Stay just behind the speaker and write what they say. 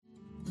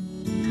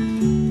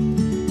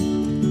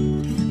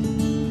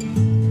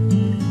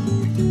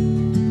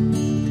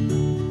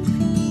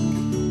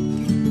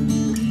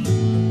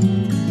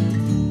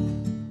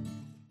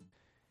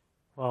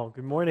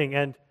Good morning,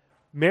 and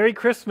Merry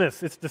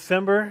Christmas. It's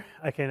December.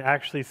 I can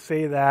actually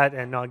say that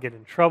and not get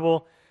in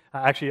trouble.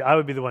 Actually, I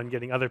would be the one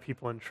getting other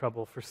people in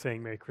trouble for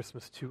saying Merry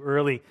Christmas too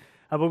early.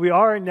 But we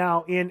are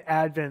now in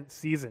Advent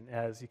season.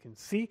 As you can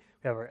see,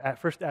 we have our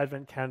first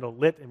Advent candle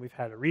lit, and we've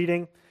had a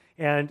reading.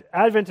 And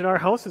Advent in our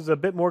house is a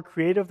bit more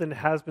creative than it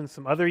has been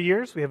some other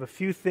years. We have a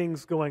few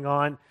things going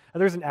on.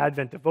 There's an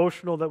Advent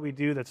devotional that we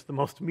do that's the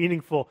most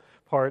meaningful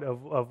part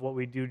of what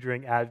we do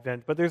during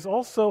Advent. But there's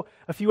also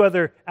a few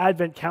other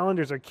Advent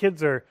calendars our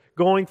kids are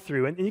going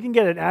through. And you can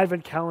get an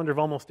Advent calendar of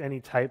almost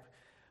any type.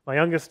 My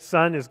youngest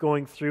son is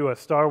going through a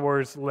Star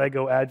Wars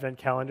Lego Advent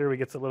calendar. He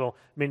gets a little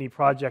mini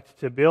project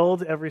to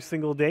build every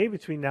single day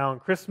between now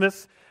and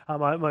Christmas.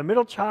 My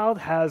middle child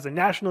has a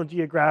National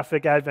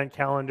Geographic Advent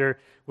calendar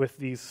with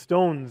these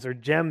stones or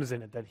gems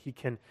in it that he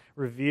can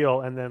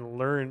reveal and then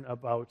learn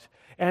about.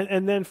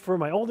 And then for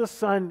my oldest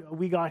son,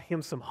 we got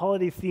him some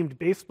holiday-themed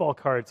baseball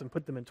cards and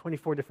put them in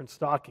 24 different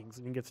stockings.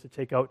 And he gets to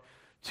take out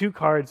 2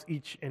 cards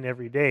each and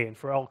every day. And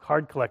for all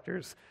card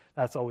collectors,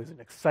 that's always an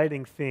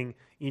exciting thing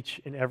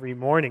each and every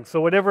morning. So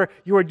whatever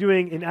you are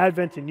doing in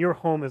Advent in your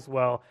home as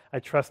well, I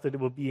trust that it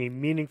will be a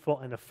meaningful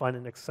and a fun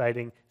and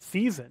exciting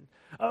season.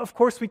 Of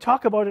course, we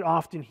talk about it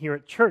often here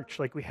at church,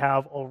 like we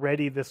have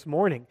already this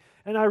morning.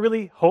 And I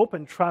really hope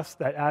and trust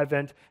that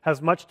Advent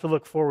has much to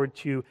look forward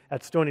to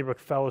at Stony Brook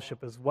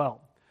Fellowship as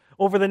well.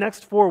 Over the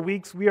next 4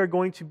 weeks, we are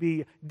going to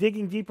be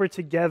digging deeper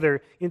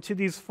together into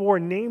these 4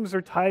 names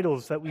or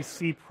titles that we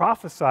see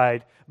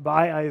prophesied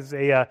by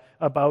Isaiah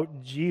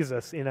about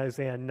Jesus in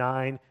Isaiah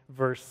 9,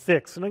 verse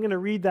 6. And I'm going to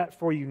read that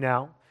for you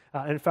now.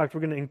 In fact,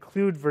 we're going to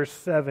include verse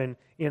 7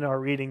 in our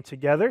reading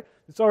together.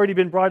 It's already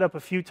been brought up a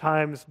few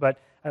times, but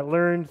I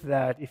learned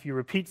that if you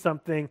repeat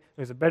something,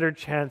 there's a better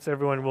chance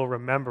everyone will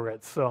remember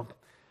it. So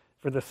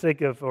for the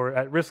sake of, or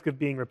at risk of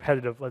being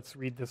repetitive, let's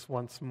read this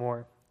once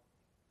more.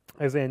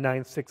 Isaiah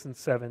 9, 6 and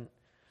 7.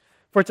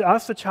 For to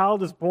us a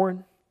child is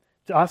born,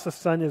 to us a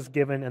son is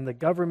given, and the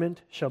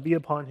government shall be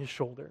upon his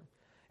shoulder.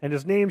 And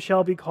his name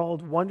shall be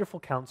called Wonderful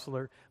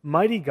Counselor,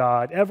 Mighty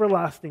God,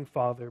 Everlasting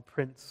Father,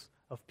 Prince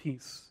of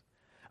Peace.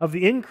 Of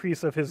the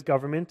increase of his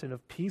government and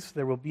of peace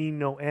there will be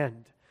no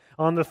end.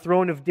 On the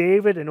throne of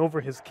David and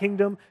over his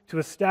kingdom, to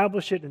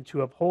establish it and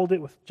to uphold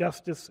it with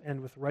justice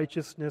and with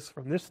righteousness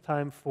from this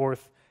time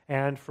forth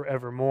and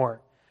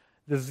forevermore.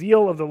 The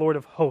zeal of the Lord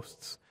of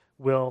hosts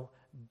will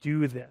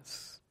do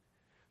this.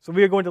 So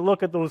we are going to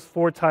look at those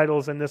 4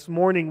 titles, and this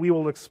morning we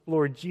will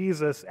explore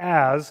Jesus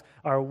as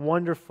our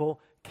wonderful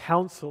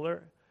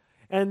counselor.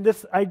 And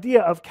this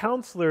idea of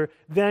counselor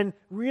then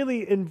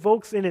really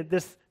invokes in it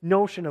this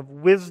notion of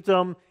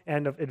wisdom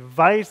and of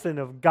advice and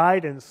of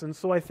guidance. And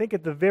so I think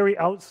at the very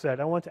outset,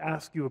 I want to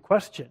ask you a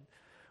question.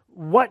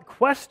 What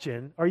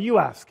question are you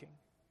asking?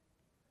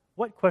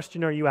 What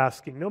question are you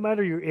asking? No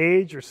matter your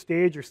age or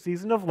stage or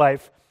season of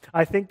life,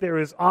 I think there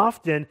is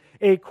often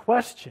a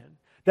question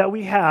that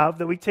we have,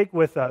 that we take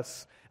with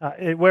us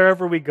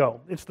wherever we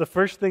go. It's the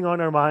first thing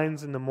on our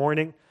minds in the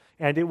morning,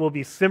 and it will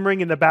be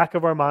simmering in the back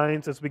of our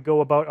minds as we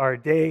go about our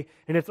day.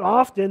 And it's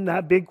often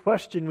that big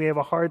question we have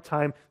a hard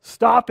time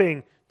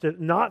stopping to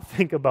not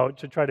think about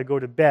to try to go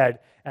to bed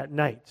at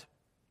night.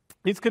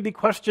 These could be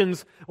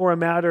questions or a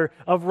matter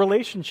of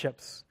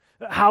relationships.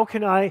 How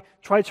can I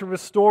try to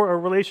restore a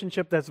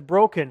relationship that's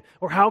broken?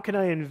 Or how can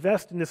I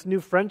invest in this new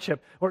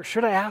friendship? Or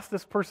should I ask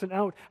this person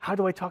out? How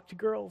do I talk to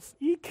girls?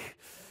 Eek!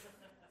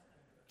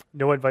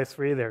 No advice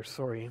for you there,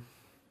 sorry.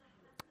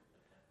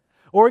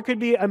 Or it could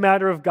be a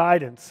matter of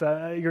guidance.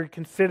 You're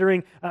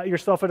considering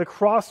yourself at a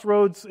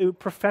crossroads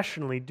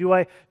professionally. Do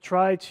I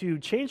try to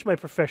change my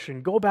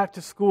profession, go back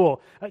to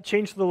school,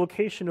 change the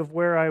location of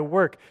where I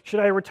work? Should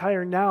I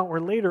retire now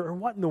or later? Or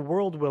what in the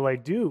world will I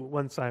do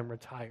once I'm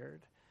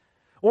retired?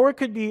 Or it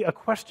could be a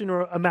question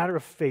or a matter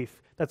of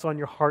faith that's on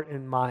your heart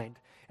and mind.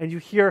 And you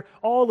hear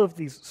all of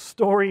these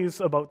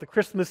stories about the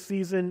Christmas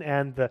season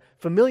and the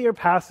familiar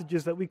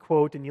passages that we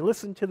quote, and you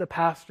listen to the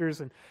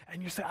pastors, and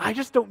you say, I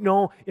just don't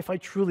know if I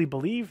truly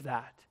believe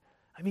that.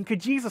 I mean,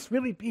 could Jesus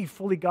really be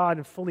fully God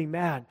and fully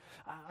man?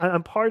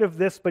 I'm part of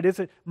this, but is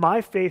it my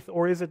faith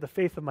or is it the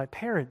faith of my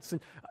parents? And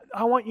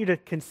I want you to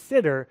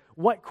consider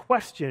what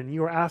question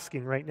you are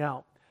asking right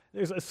now.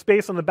 There's a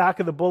space on the back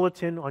of the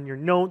bulletin on your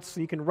notes,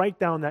 so you can write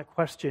down that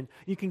question.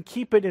 You can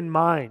keep it in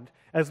mind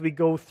as we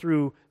go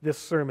through this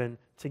sermon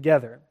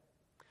together.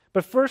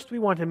 But first, we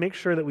want to make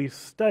sure that we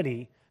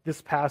study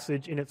this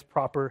passage in its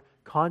proper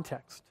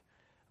context.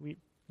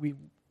 We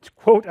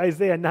quote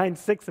Isaiah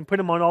 9:6 and put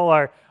them on all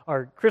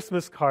our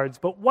Christmas cards,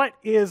 but what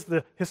is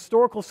the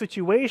historical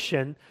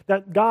situation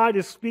that God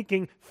is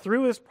speaking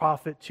through his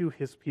prophet to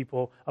his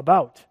people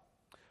about?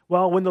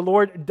 Well, when the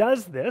Lord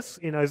does this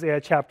in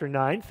Isaiah chapter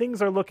 9,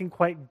 things are looking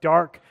quite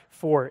dark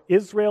for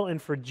Israel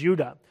and for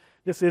Judah.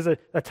 This is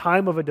a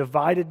time of a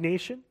divided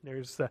nation.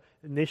 There's the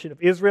nation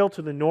of Israel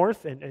to the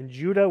north and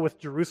Judah with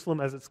Jerusalem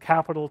as its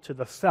capital to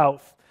the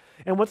south.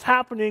 And what's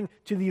happening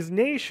to these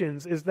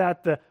nations is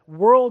that the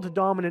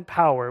world-dominant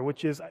power,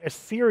 which is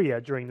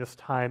Assyria during this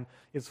time,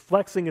 is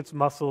flexing its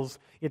muscles.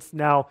 It's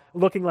now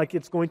looking like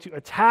it's going to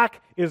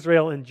attack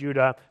Israel and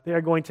Judah. They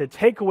are going to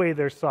take away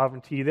their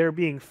sovereignty. They're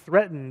being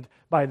threatened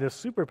by this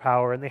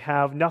superpower, and they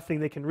have nothing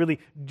they can really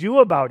do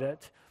about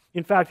it.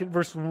 In fact, in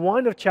verse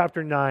 1 of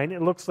chapter 9,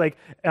 it looks like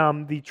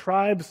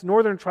the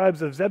northern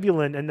tribes of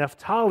Zebulun and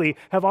Naphtali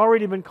have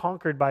already been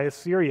conquered by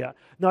Assyria.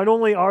 Not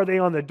only are they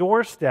on the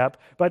doorstep,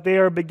 but they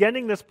are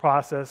beginning this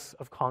process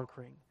of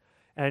conquering.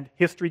 And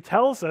history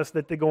tells us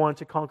that they go on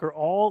to conquer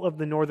all of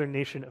the northern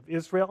nation of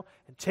Israel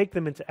and take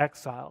them into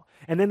exile.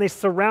 And then they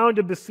surround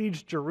and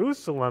besiege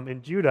Jerusalem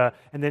in Judah,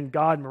 and then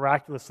God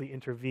miraculously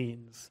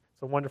intervenes.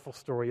 It's a wonderful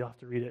story. You'll have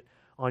to read it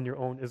on your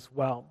own as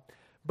well.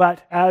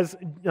 But as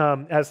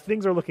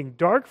things are looking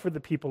dark for the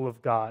people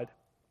of God,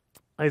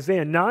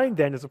 Isaiah 9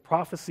 then is a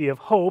prophecy of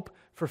hope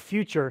for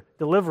future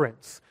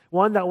deliverance,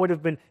 one that would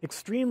have been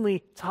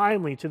extremely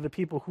timely to the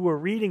people who are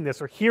reading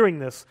this or hearing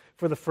this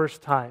for the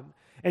first time.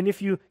 And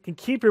if you can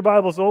keep your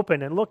Bibles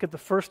open and look at the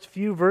first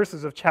few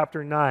verses of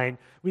chapter 9,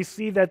 we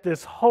see that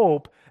this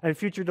hope and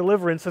future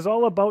deliverance is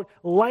all about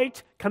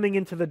light coming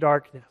into the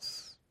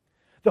darkness.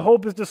 The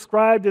hope is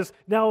described as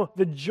now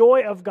the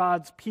joy of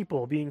God's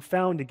people being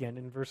found again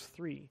in verse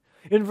 3.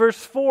 In verse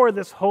 4,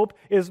 this hope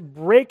is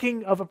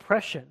breaking of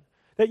oppression.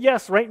 That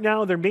yes, right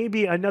now there may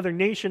be another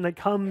nation that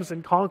comes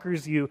and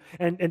conquers you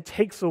and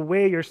takes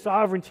away your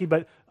sovereignty,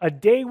 but a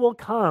day will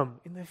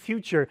come in the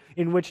future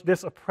in which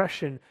this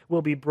oppression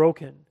will be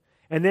broken.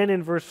 And then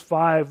in verse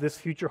 5, this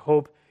future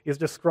hope is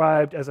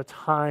described as a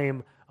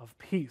time of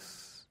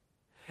peace.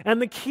 And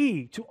the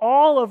key to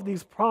all of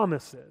these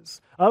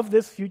promises of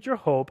this future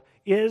hope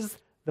is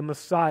the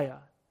Messiah,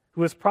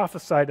 who is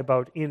prophesied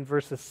about in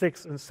verses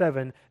 6 and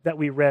 7 that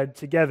we read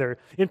together.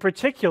 In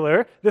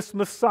particular, this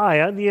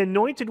Messiah, the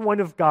anointed one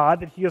of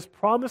God that he has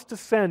promised to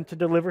send to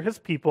deliver his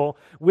people,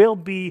 will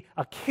be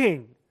a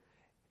king,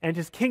 and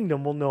his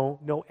kingdom will know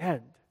no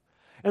end.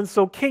 And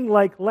so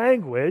king-like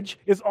language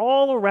is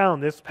all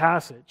around this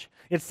passage.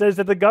 It says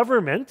that the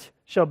government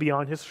shall be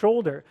on his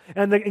shoulder,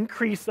 and the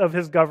increase of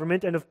his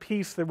government and of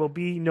peace there will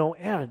be no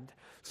end.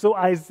 So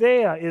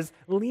Isaiah is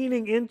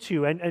leaning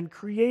into and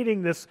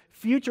creating this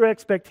future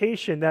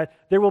expectation that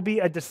there will be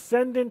a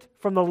descendant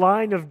from the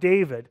line of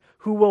David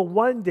who will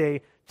one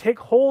day take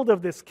hold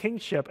of this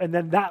kingship, and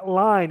then that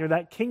line or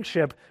that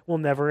kingship will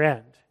never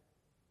end.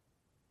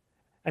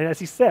 And as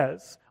he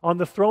says, on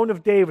the throne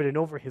of David and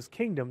over his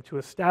kingdom to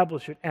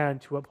establish it and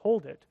to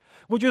uphold it.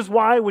 Which is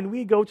why when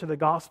we go to the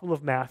Gospel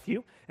of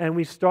Matthew and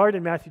we start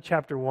in Matthew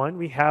chapter 1,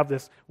 we have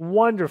this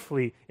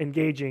wonderfully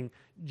engaging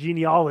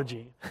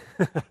genealogy.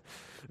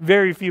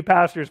 Very few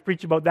pastors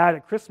preach about that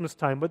at Christmas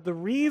time. But the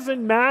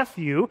reason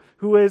Matthew,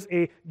 who is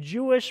a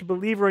Jewish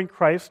believer in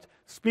Christ,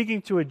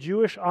 speaking to a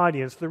Jewish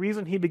audience, the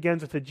reason he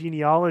begins with a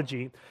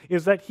genealogy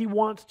is that he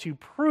wants to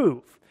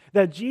prove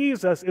that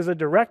Jesus is a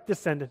direct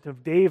descendant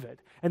of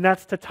David. And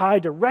that's to tie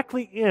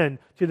directly in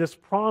to this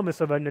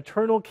promise of an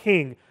eternal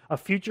king, a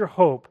future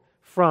hope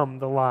from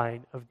the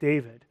line of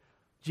David.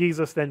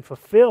 Jesus then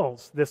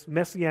fulfills this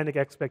messianic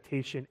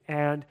expectation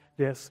and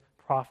this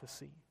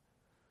prophecy.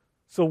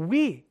 So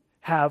we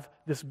have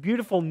this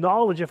beautiful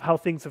knowledge of how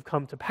things have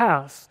come to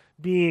pass,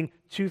 being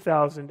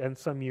 2,000 and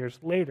some years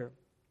later.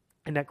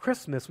 And at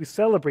Christmas, we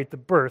celebrate the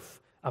birth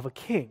of a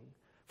king.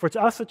 For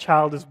to us a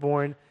child is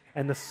born,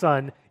 and the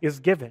Son is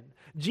given.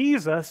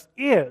 Jesus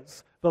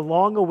is the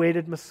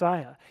long-awaited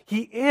Messiah.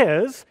 He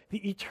is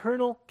the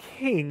eternal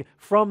king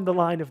from the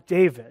line of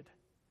David.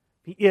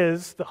 He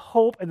is the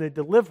hope and the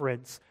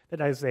deliverance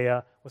that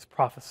Isaiah was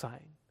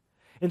prophesying.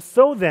 And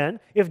so then,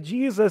 if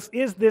Jesus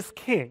is this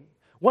king,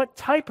 what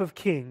type of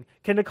king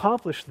can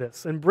accomplish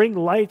this and bring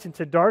light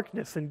into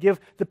darkness and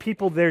give the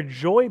people their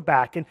joy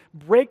back and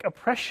break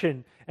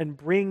oppression and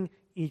bring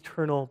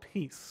eternal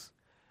peace?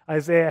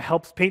 Isaiah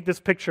helps paint this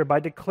picture by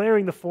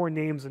declaring the four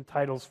names and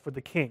titles for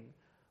the king: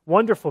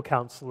 Wonderful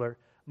Counselor,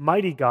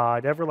 Mighty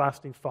God,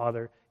 Everlasting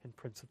Father, and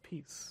Prince of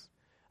Peace.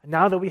 And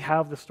now that we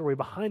have the story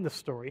behind the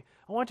story,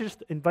 I want to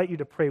just invite you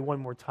to pray one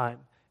more time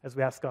as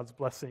we ask God's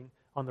blessing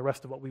on the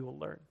rest of what we will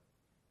learn.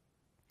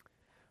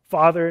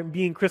 Father,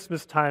 being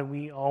Christmas time,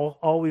 we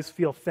always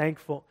feel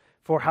thankful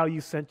for how you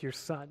sent your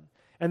Son.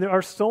 And there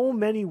are so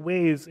many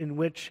ways in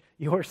which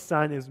your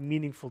Son is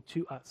meaningful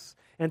to us.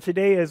 And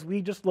today, as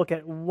we just look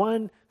at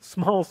one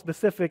small,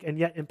 specific, and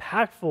yet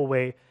impactful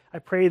way, I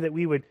pray that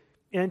we would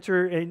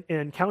enter and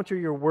encounter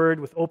your word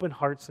with open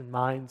hearts and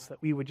minds,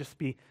 that we would just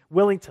be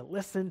willing to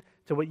listen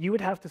to what you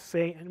would have to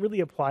say and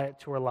really apply it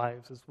to our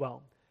lives as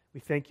well. We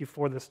thank you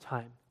for this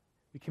time.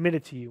 We commit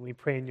it to you, and we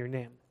pray in your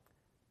name.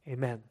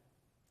 Amen.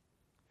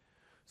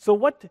 So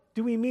what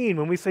do we mean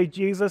when we say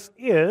Jesus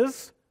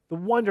is the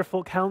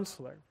Wonderful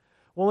Counselor?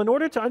 Well, in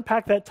order to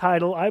unpack that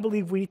title, I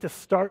believe we need to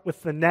start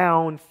with the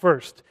noun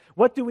first.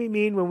 What do we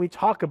mean when we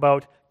talk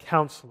about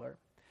counselor?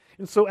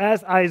 And so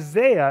as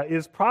Isaiah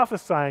is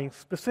prophesying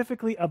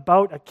specifically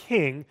about a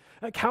king,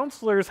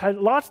 counselors had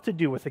lots to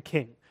do with a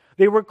king.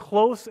 They were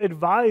close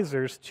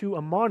advisors to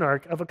a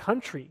monarch of a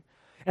country.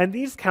 And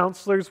these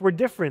counselors were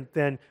different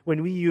than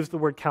when we use the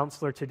word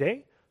counselor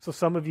today. So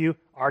some of you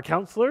are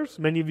counselors.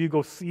 Many of you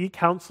go see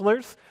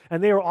counselors.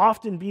 And they will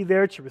often be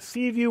there to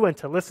receive you and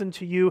to listen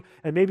to you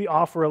and maybe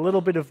offer a little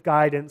bit of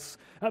guidance.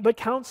 But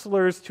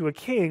counselors to a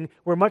king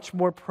were much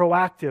more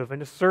proactive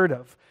and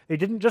assertive. They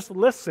didn't just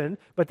listen,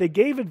 but they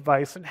gave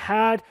advice and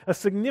had a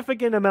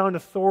significant amount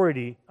of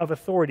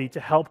authority to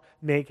help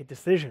make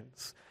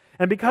decisions.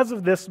 And because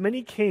of this,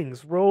 many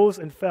kings rose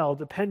and fell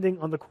depending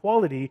on the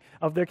quality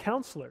of their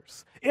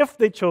counselors, if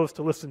they chose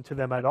to listen to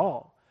them at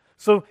all.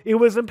 So it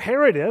was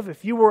imperative,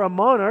 if you were a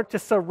monarch, to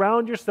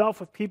surround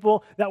yourself with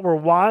people that were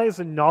wise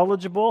and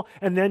knowledgeable,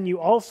 and then you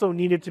also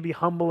needed to be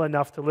humble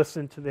enough to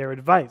listen to their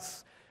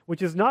advice,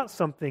 which is not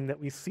something that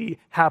we see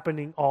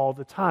happening all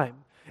the time.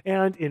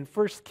 And in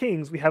 1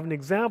 Kings, we have an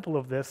example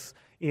of this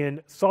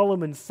in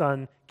Solomon's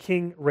son,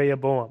 King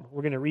Rehoboam.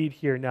 We're going to read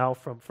here now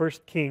from 1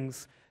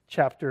 Kings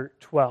chapter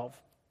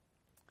 12.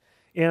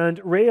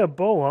 And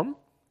Rehoboam,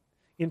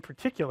 in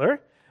particular,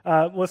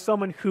 was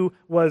someone who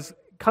was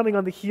coming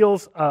on the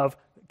heels of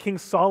King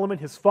Solomon,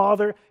 his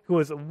father, who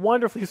was a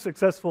wonderfully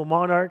successful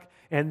monarch.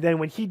 And then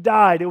when he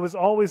died, it was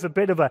always a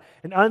bit of an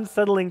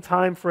unsettling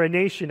time for a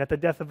nation at the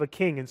death of a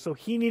king. And so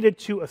he needed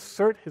to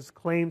assert his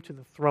claim to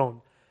the throne.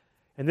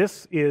 And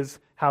this is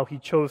how he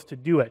chose to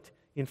do it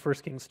in 1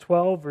 Kings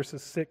 12,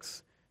 verses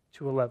 6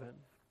 to 11.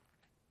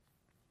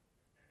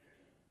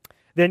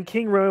 Then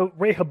King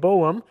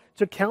Rehoboam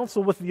took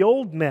counsel with the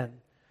old men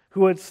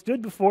who had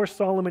stood before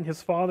Solomon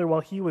his father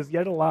while he was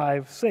yet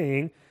alive,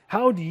 saying,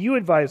 "How do you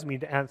advise me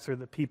to answer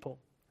the people?"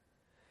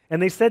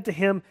 And they said to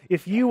him,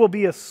 "If you will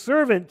be a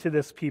servant to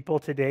this people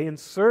today and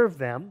serve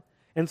them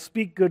and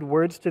speak good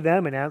words to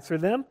them and answer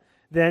them,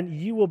 then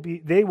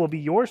they will be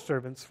your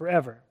servants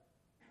forever."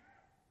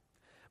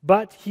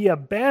 But he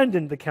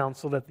abandoned the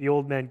counsel that the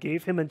old men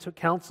gave him and took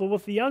counsel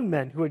with the young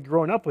men who had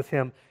grown up with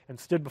him and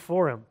stood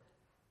before him,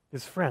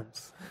 his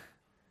friends.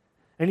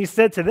 And he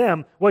said to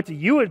them, "What do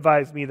you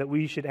advise me that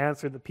we should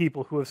answer the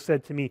people who have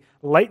said to me,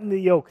 'Lighten the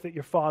yoke that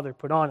your father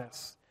put on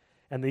us'?"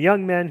 And the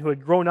young men who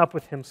had grown up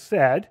with him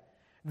said,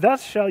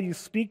 "Thus shall you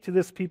speak to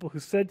this people who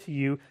said to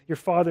you, 'Your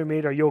father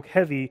made our yoke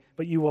heavy,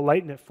 but you will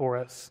lighten it for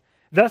us.'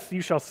 Thus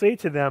you shall say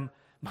to them,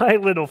 'My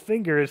little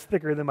finger is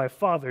thicker than my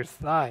father's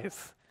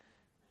thighs.'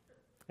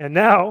 And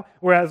now,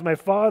 whereas my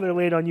father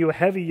laid on you a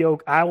heavy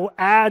yoke, I will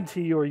add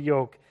to your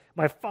yoke.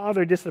 My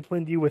father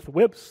disciplined you with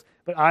whips,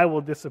 but I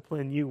will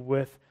discipline you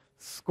with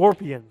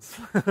scorpions."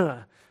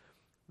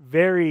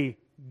 Very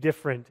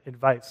different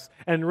advice.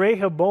 And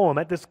Rehoboam,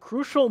 at this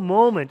crucial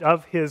moment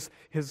of his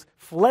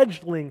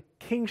fledgling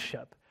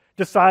kingship,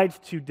 decides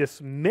to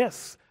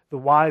dismiss the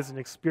wise and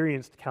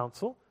experienced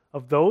counsel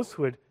of those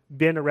who had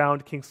been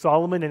around King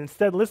Solomon and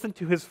instead listen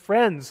to his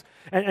friends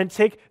and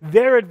take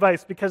their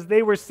advice because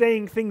they were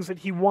saying things that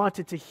he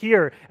wanted to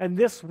hear. And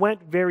this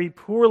went very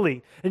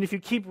poorly. And if you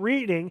keep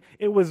reading,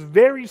 it was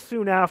very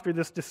soon after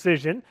this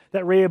decision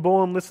that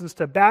Rehoboam listens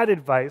to bad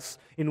advice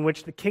in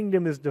which the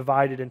kingdom is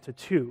divided into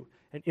two.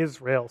 And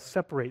Israel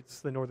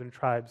separates the northern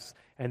tribes,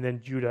 and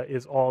then Judah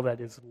is all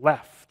that is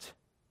left.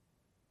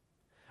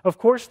 Of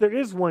course, there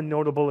is one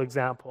notable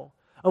example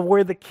of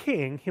where the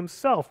king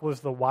himself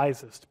was the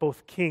wisest,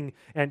 both king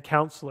and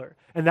counselor,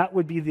 and that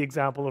would be the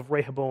example of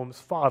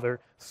Rehoboam's father,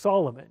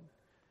 Solomon.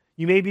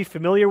 You may be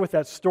familiar with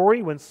that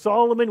story when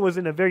Solomon was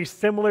in a very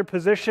similar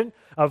position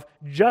of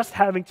just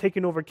having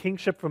taken over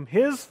kingship from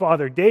his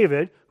father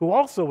David, who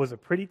also was a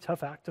pretty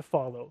tough act to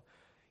follow.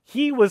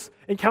 He was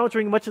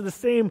encountering much of the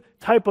same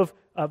type of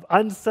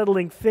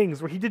unsettling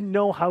things where he didn't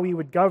know how he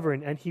would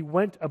govern, and he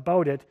went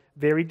about it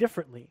very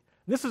differently.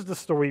 This is the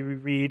story we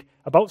read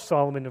about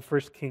Solomon in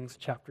 1 Kings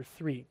chapter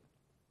 3.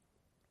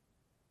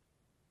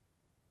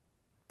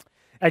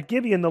 At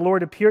Gibeon, the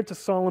Lord appeared to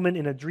Solomon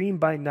in a dream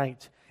by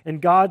night,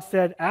 and God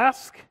said,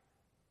 "Ask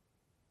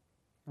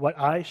what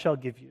I shall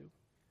give you."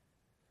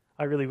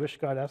 I really wish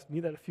God asked me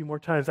that a few more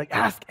times. Like,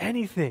 ask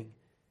anything,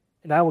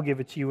 and I will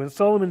give it to you. And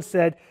Solomon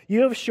said,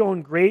 "You have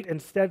shown great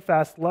and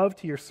steadfast love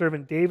to your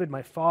servant David,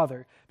 my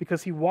father,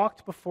 because he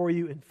walked before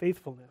you in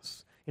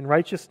faithfulness, in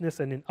righteousness,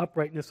 and in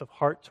uprightness of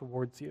heart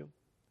towards you.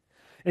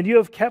 And you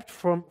have kept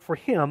for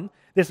him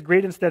this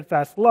great and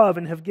steadfast love,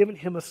 and have given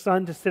him a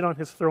son to sit on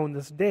his throne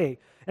this day.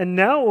 And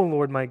now, O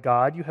Lord my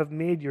God, you have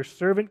made your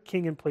servant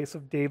king in place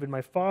of David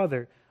my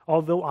father,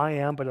 although I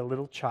am but a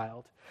little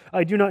child.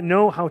 I do not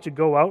know how to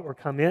go out or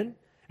come in.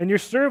 And your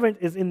servant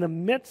is in the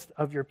midst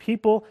of your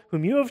people,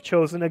 whom you have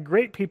chosen, a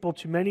great people,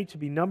 too many to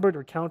be numbered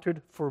or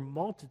counted for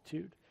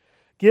multitude.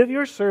 Give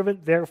your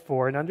servant,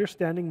 therefore, an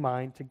understanding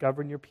mind to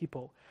govern your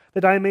people,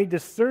 that I may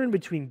discern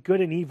between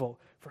good and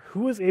evil. For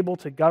who is able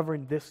to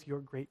govern this your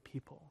great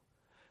people?"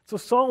 So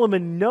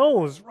Solomon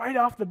knows right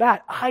off the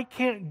bat, I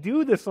can't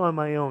do this on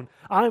my own.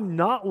 I'm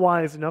not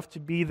wise enough to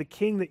be the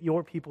king that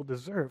your people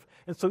deserve.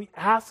 And so he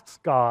asks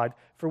God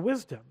for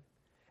wisdom.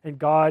 And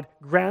God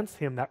grants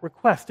him that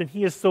request. And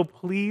he is so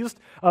pleased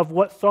of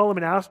what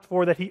Solomon asked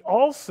for that he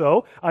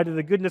also, out of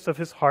the goodness of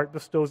his heart,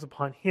 bestows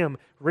upon him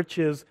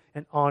riches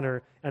and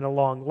honor and a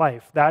long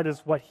life. That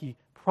is what he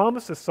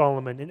promises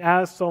Solomon, and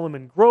as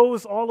Solomon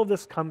grows, all of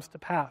this comes to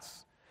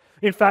pass.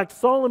 In fact,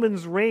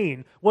 Solomon's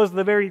reign was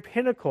the very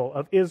pinnacle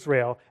of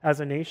Israel as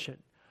a nation.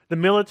 The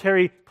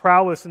military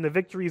prowess and the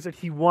victories that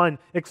he won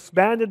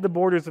expanded the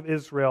borders of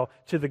Israel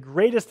to the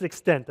greatest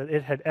extent that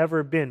it had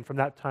ever been from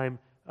that time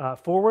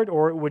forward,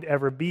 or it would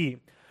ever be.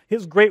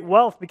 His great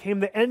wealth became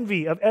the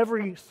envy of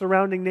every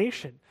surrounding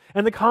nation.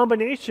 And the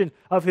combination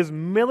of his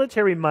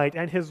military might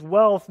and his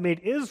wealth made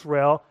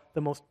Israel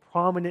the most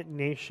prominent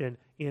nation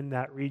in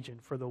that region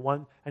for the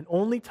one and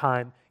only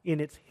time in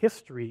its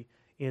history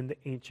in the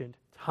ancient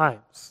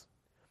times.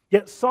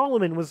 Yet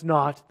Solomon was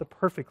not the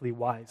perfectly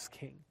wise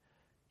king.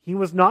 He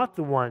was not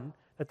the one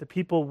that the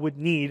people would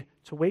need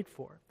to wait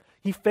for.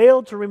 He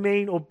failed to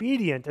remain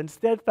obedient and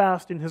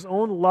steadfast in his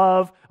own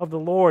love of the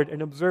Lord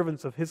and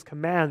observance of his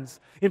commands.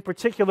 In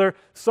particular,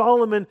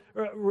 Solomon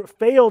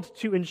failed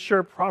to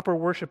ensure proper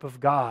worship of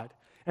God.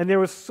 And there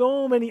were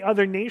so many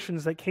other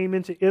nations that came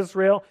into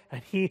Israel,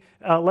 and he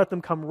let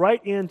them come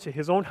right into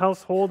his own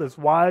household as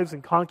wives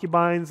and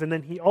concubines, and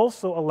then he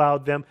also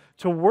allowed them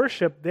to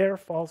worship their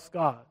false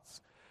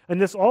gods. And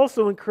this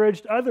also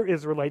encouraged other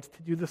Israelites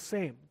to do the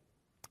same.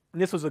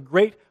 And this was a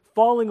great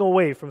falling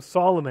away from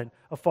Solomon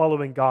of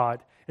following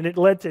God, and it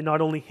led to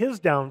not only his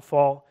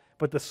downfall,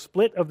 but the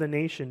split of the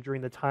nation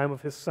during the time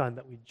of his son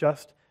that we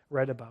just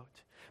read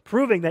about,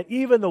 proving that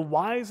even the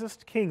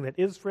wisest king that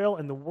Israel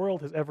and the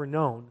world has ever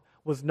known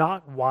was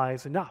not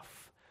wise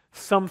enough.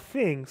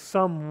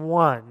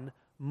 Someone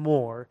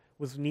more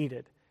was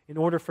needed in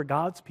order for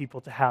God's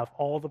people to have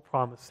all the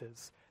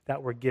promises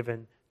that were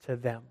given to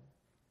them.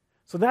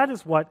 So that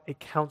is what a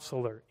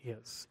counselor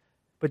is.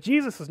 But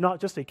Jesus is not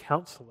just a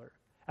counselor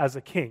as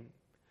a king.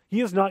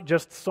 He is not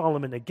just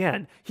Solomon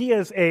again. He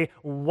is a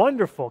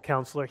wonderful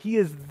counselor. He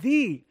is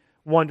the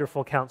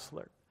wonderful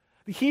counselor.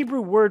 The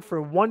Hebrew word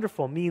for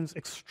wonderful means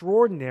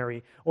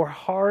extraordinary or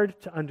hard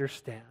to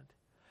understand.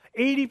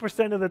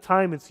 80% of the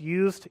time it's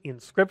used in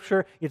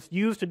Scripture, it's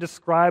used to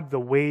describe the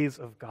ways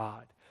of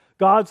God.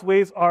 God's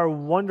ways are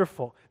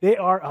wonderful. They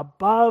are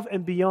above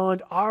and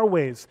beyond our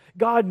ways.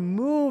 God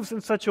moves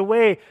in such a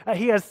way,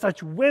 He has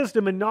such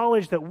wisdom and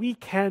knowledge that we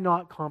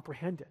cannot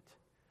comprehend it.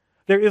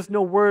 There is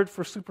no word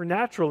for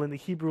supernatural in the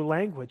Hebrew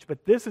language,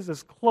 but this is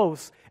as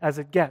close as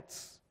it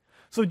gets.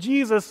 So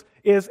Jesus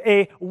is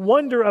a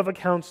wonder of a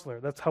counselor.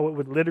 That's how it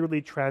would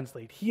literally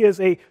translate. He is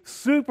a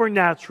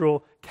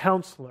supernatural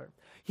counselor.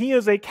 He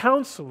is a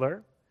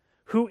counselor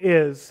who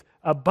is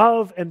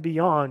above and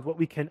beyond what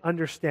we can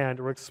understand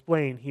or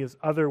explain. He is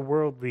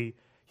otherworldly.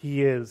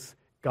 He is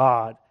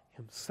God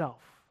Himself.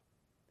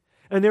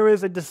 And there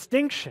is a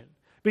distinction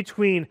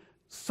between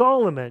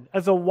Solomon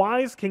as a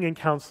wise king and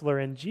counselor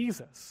and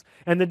Jesus.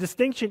 And the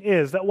distinction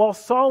is that while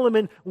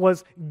Solomon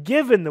was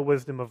given the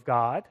wisdom of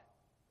God,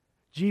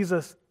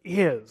 Jesus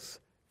is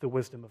the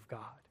wisdom of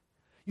God.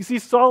 You see,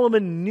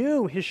 Solomon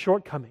knew his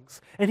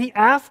shortcomings, and he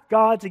asked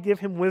God to give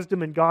him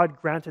wisdom, and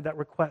God granted that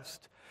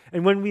request.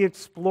 And when we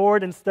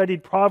explored and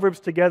studied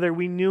Proverbs together,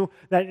 we knew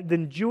that the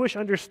Jewish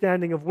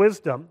understanding of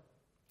wisdom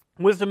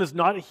is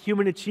not a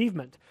human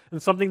achievement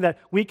and something that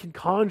we can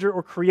conjure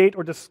or create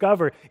or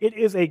discover. It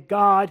is a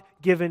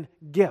God-given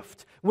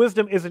gift.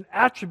 Wisdom is an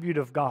attribute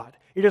of God.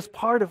 It is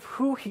part of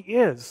who He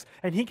is,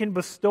 and He can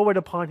bestow it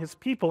upon His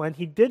people, and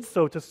He did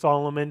so to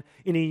Solomon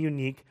in a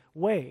unique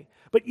way.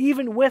 But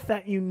even with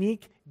that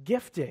unique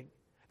gifting,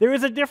 there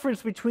is a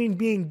difference between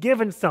being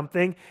given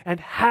something and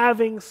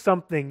having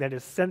something that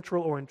is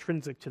central or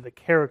intrinsic to the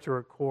character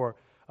or core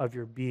of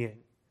your being.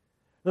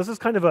 This is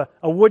kind of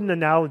a wooden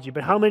analogy,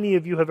 but how many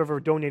of you have ever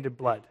donated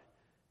blood?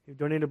 You've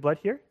donated blood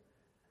here?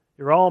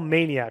 You're all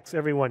maniacs,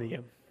 every one of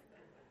you.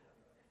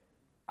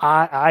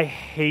 I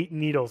hate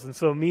needles, and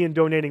so me and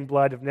donating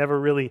blood it's never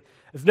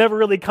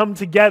really come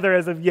together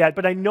as of yet,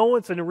 but I know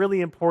it's a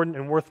really important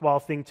and worthwhile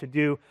thing to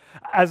do.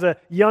 As a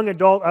young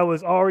adult, I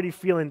was already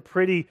feeling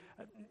pretty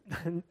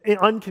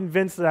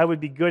unconvinced that I would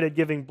be good at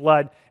giving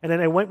blood, and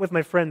then I went with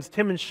my friends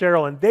Tim and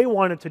Cheryl, and they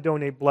wanted to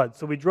donate blood,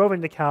 so we drove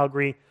into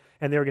Calgary,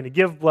 and they were going to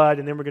give blood,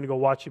 and then we're going to go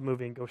watch a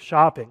movie and go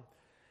shopping.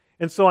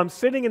 And so I'm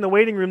sitting in the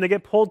waiting room. They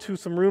get pulled to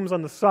some rooms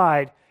on the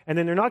side, and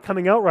then they're not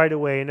coming out right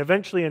away. And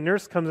eventually a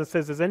nurse comes and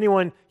says, "Is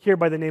anyone here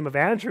by the name of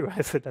Andrew?"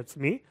 I said, "That's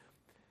me."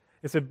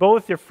 They said,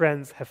 "Both your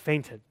friends have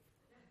fainted.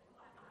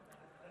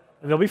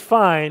 And they'll be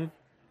fine,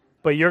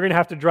 but you're going to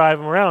have to drive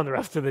them around the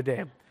rest of the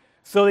day."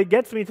 So it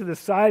gets me to the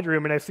side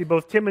room, and I see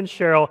both Tim and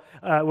Cheryl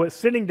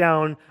sitting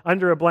down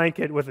under a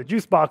blanket with a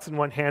juice box in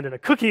one hand and a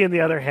cookie in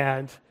the other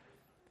hand,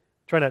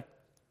 trying to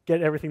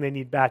get everything they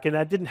need back. And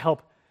that didn't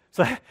help.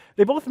 So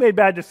they both made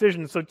bad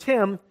decisions. So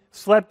Tim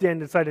slept in,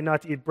 decided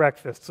not to eat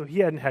breakfast. So he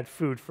hadn't had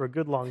food for a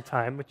good long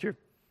time, which you're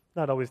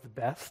not always the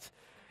best.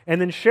 And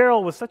then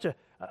Cheryl was such a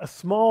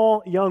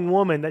small young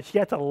woman that she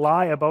had to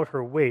lie about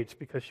her weight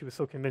because she was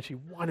so convinced she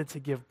wanted to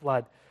give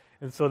blood.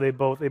 And so they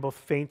both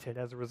fainted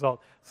as a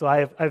result. So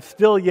I've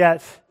still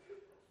yet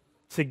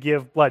to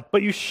give blood.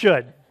 But you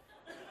should.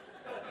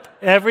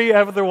 Every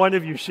other one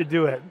of you should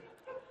do it,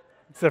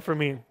 except for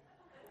me.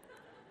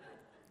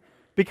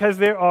 Because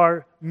there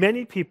are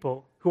many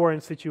people who are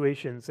in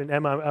situations, and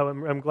Emma,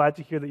 I'm glad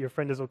to hear that your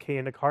friend is okay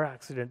in a car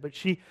accident, but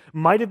she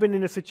might have been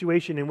in a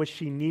situation in which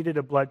she needed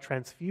a blood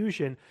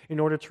transfusion in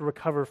order to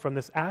recover from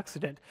this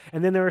accident.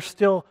 And then there are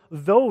still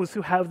those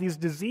who have these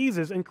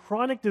diseases and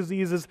chronic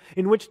diseases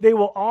in which they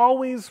will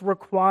always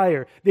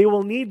require, they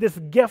will need this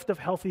gift of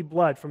healthy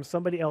blood from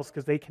somebody else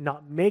because they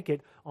cannot make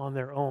it on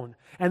their own.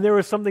 And there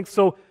is something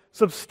so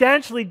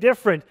substantially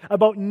different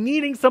about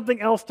needing something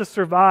else to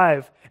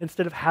survive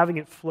instead of having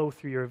it flow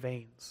through your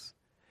veins.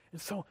 And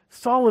so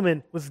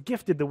Solomon was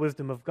gifted the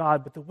wisdom of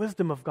God, but the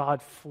wisdom of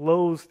God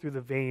flows through the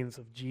veins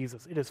of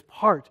Jesus. It is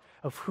part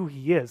of who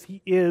he is.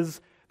 He is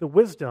the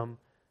wisdom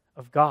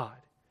of God.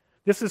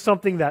 This is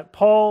something that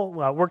Paul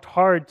worked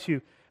hard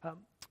to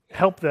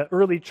help the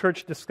early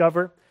church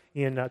discover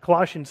in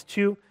Colossians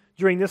 2.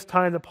 During this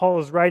time that Paul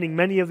is writing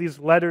many of these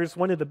letters,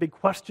 one of the big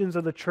questions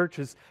of the church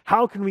is,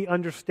 how can we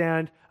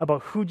understand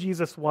about who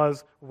Jesus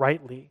was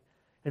rightly?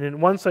 And in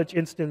one such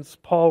instance,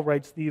 Paul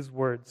writes these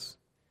words.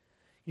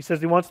 He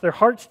says he wants their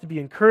hearts to be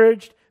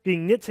encouraged,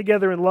 being knit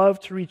together in love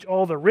to reach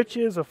all the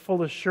riches of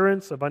full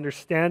assurance of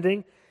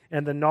understanding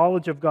and the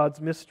knowledge of God's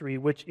mystery,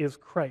 which is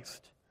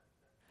Christ,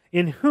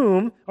 in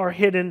whom are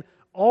hidden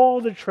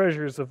all the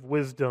treasures of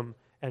wisdom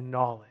and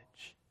knowledge.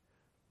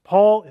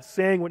 Paul is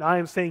saying what I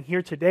am saying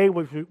here today,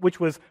 which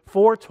was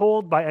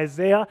foretold by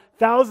Isaiah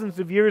thousands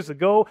of years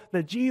ago,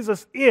 that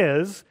Jesus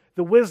is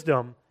the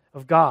wisdom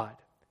of God.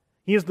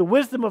 He is the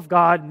wisdom of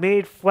God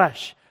made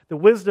flesh, the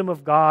wisdom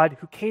of God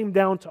who came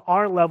down to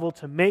our level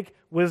to make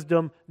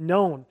wisdom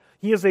known.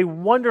 He is a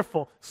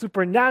wonderful,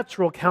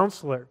 supernatural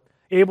counselor,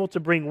 able to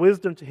bring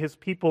wisdom to his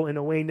people in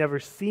a way never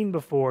seen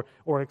before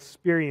or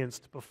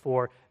experienced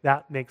before.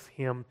 That makes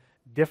him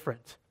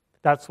different.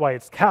 That's why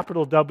it's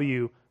capital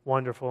W,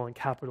 wonderful, and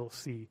capital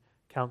C,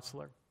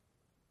 counselor.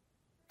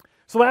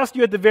 So I asked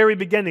you at the very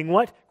beginning,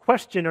 what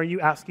question are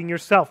you asking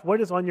yourself? What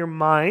is on your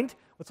mind?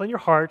 What's on your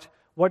heart?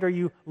 What are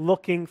you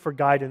looking for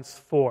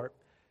guidance for?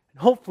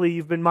 And hopefully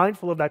you've been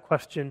mindful of that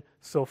question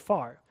so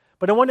far.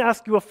 But I want to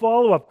ask you a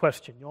follow-up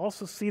question. You'll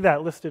also see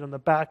that listed on the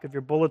back of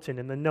your bulletin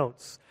in the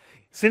notes.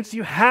 Since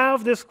you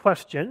have this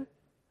question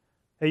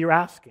that you're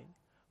asking,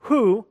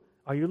 who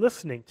are you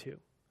listening to?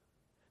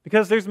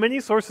 Because there's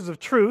many sources of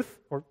truth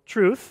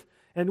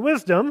and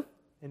wisdom,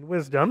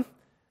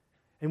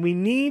 and we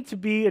need to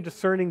be a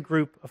discerning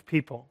group of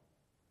people.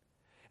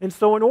 And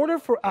so in order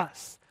for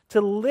us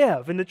to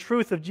live in the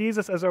truth of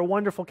Jesus as our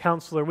wonderful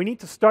counselor, we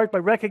need to start by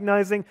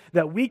recognizing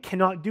that we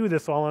cannot do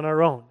this all on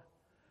our own.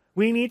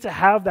 We need to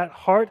have that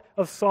heart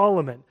of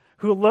Solomon,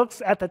 who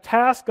looks at the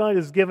task God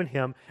has given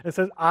him and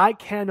says, I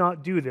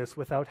cannot do this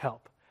without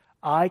help.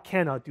 I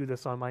cannot do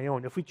this on my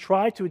own. If we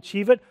try to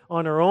achieve it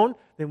on our own,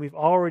 then we've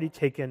already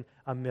taken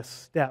a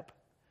misstep.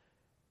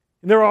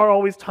 And there are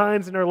always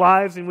times in our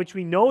lives in which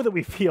we know that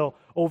we feel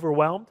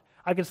overwhelmed.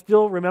 I can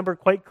still remember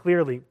quite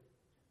clearly.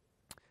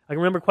 I can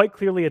remember quite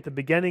clearly at the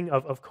beginning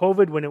of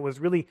COVID when it was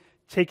really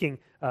taking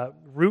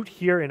root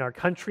here in our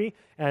country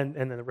and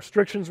then the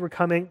restrictions were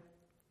coming,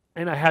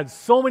 and I had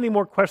so many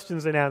more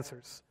questions than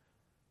answers.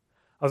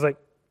 I was like,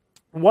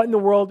 what in the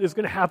world is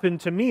going to happen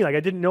to me? Like,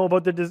 I didn't know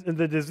about the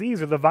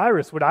disease or the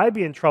virus. Would I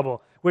be in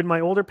trouble? Would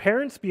my older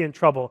parents be in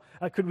trouble?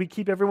 Could we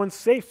keep everyone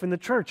safe in the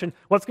church? And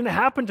what's going to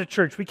happen to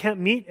church? We can't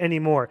meet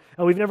anymore.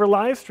 We've never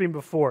live streamed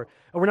before.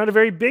 We're not a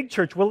very big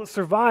church. Will it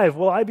survive?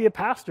 Will I be a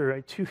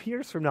pastor 2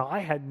 years from now? I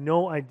had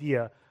no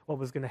idea what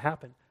was going to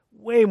happen.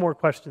 Way more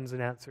questions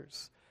than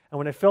answers. And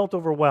when I felt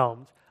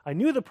overwhelmed, I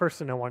knew the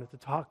person I wanted to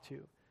talk to,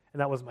 and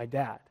that was my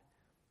dad.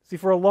 See,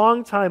 for a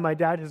long time, my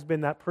dad has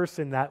been that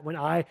person that when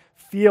I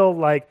feel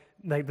like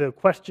the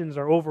questions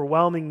are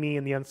overwhelming me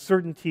and the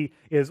uncertainty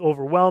is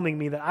overwhelming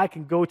me, that I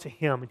can go to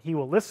him and he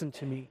will listen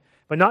to me.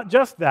 But not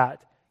just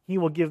that, he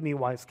will give me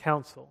wise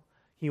counsel.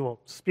 He will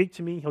speak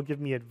to me, he'll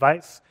give me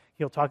advice,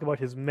 he'll talk about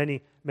his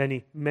many,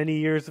 many, many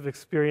years of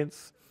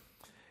experience,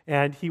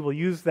 and he will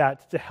use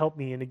that to help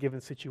me in a given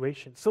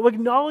situation. So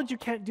acknowledge you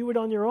can't do it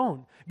on your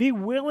own. Be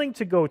willing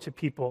to go to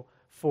people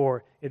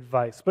for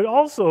advice. But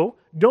also,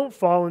 don't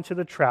fall into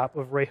the trap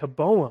of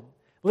Rehoboam,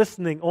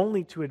 listening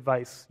only to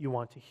advice you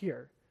want to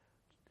hear.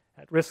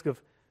 At risk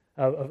of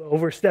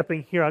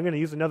overstepping here, I'm going to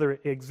use another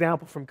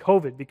example from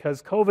COVID,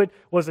 because COVID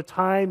was a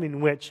time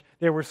in which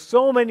there were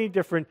so many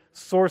different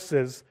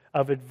sources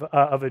of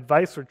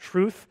advice or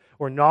truth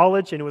or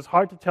knowledge, and it was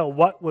hard to tell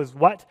what was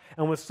what,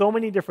 and with so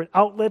many different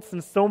outlets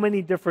and so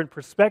many different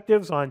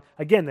perspectives on,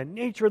 again, the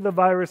nature of the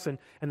virus and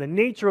the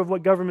nature of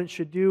what government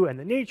should do and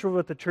the nature of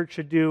what the church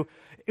should do,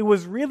 it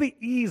was really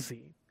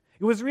easy.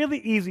 It was really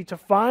easy to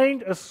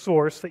find a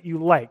source that you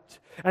liked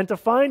and to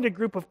find a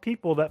group of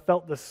people that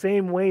felt the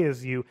same way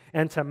as you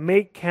and to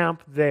make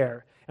camp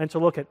there and to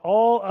look at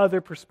all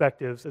other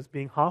perspectives as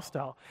being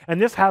hostile.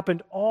 And this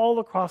happened all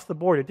across the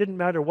board. It didn't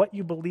matter what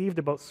you believed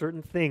about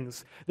certain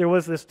things. There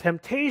was this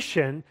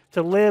temptation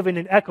to live in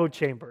an echo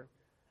chamber.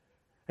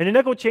 And an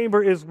echo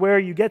chamber is where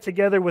you get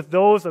together with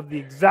those of the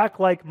exact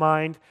like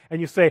mind and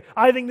you say,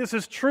 I think this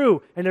is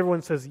true. And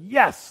everyone says,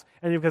 yes.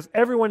 And because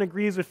everyone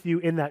agrees with you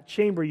in that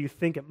chamber, you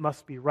think it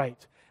must be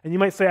right. And you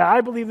might say, I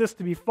believe this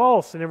to be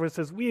false. And everyone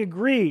says, we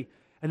agree.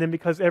 And then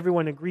because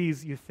everyone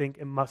agrees, you think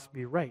it must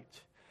be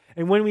right.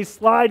 And when we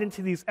slide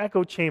into these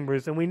echo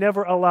chambers and we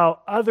never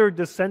allow other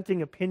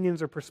dissenting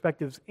opinions or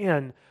perspectives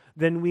in,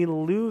 then we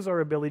lose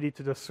our ability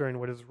to discern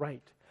what is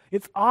right.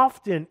 It's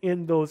often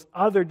in those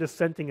other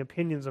dissenting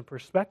opinions and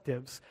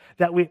perspectives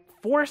that we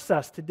force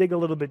us to dig a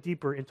little bit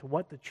deeper into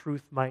what the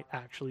truth might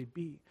actually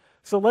be.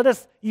 So let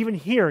us, even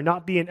here,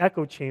 not be an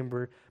echo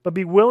chamber, but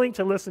be willing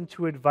to listen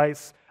to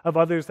advice of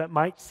others that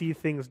might see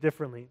things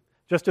differently.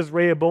 Just as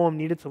Rehoboam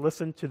needed to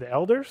listen to the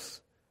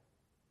elders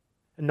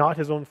and not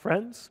his own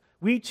friends,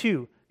 we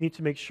too need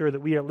to make sure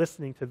that we are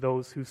listening to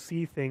those who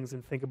see things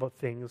and think about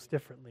things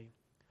differently.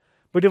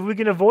 But if we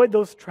can avoid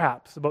those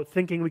traps about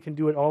thinking we can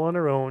do it all on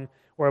our own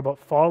or about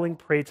falling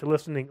prey to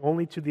listening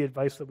only to the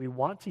advice that we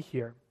want to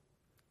hear,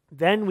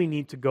 then we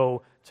need to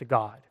go to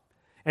God.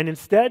 And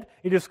instead,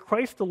 it is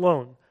Christ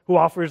alone who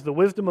offers the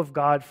wisdom of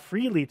God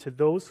freely to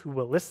those who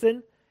will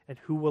listen and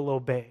who will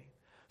obey.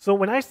 So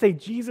when I say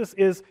Jesus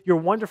is your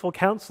wonderful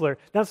counselor,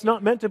 that's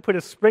not meant to put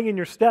a spring in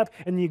your step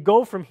and you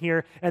go from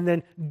here and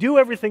then do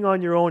everything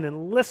on your own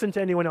and listen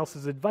to anyone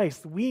else's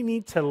advice. We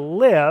need to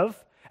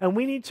live, and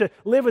we need to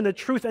live in the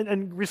truth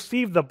and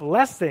receive the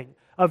blessing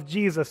of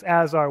Jesus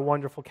as our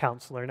wonderful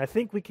counselor. And I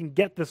think we can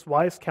get this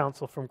wise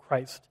counsel from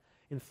Christ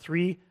in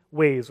 3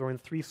 ways or in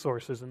 3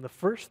 sources. And the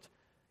first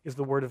is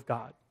the Word of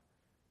God.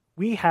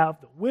 We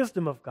have the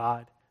wisdom of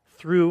God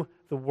through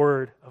the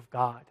Word of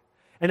God.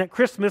 And at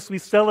Christmas, we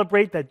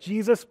celebrate that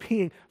Jesus,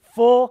 being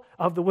full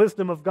of the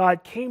wisdom of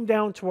God, came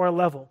down to our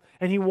level.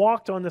 And he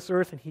walked on this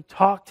earth, and he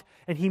talked,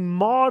 and he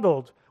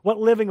modeled what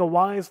living a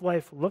wise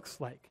life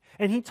looks like.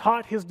 And he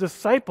taught his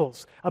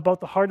disciples about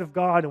the heart of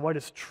God and what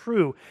is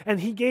true. And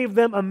he gave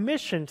them a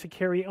mission to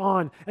carry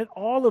on. And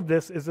all of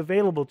this is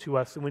available to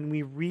us when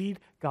we read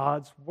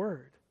God's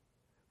Word.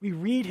 We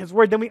read his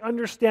Word, then we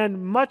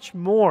understand much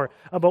more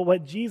about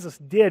what Jesus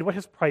did, what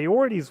his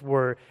priorities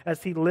were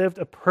as he lived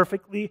a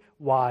perfectly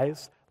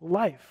wise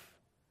life.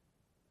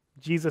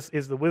 Jesus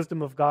is the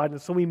wisdom of God,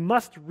 and so we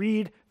must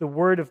read the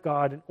Word of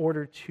God in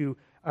order to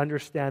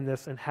understand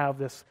this and have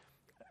this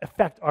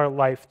affect our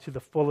life to the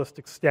fullest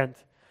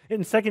extent.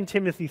 In 2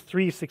 Timothy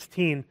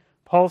 3:16,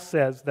 Paul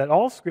says that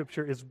all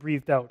Scripture is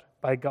breathed out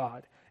by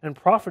God and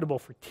profitable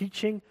for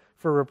teaching,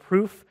 for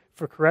reproof,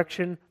 for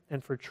correction,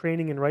 and for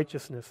training in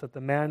righteousness, that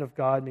the man of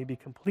God may be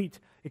complete,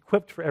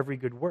 equipped for every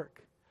good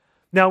work.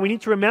 Now, we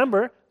need to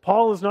remember,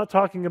 Paul is not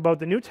talking about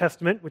the New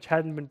Testament, which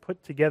hadn't been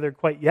put together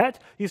quite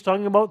yet. He's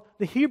talking about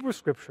the Hebrew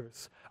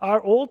Scriptures, our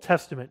Old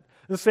Testament,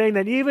 and saying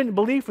that even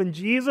belief in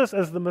Jesus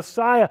as the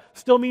Messiah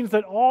still means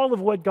that all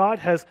of what God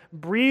has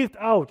breathed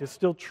out is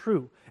still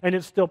true, and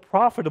it's still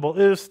profitable.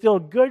 It is still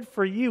good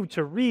for you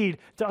to read,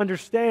 to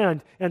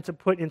understand, and to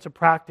put into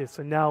practice.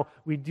 And now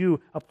we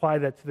do apply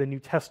that to the New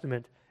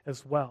Testament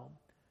as well.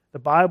 The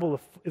Bible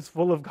is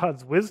full of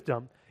God's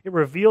wisdom. It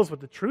reveals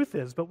what the truth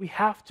is, but we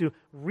have to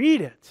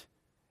read it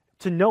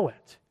to know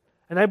it.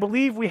 And I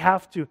believe we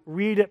have to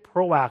read it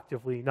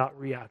proactively, not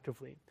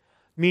reactively.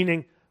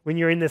 Meaning, when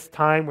you're in this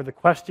time where the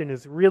question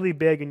is really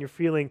big and you're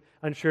feeling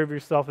unsure of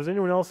yourself, has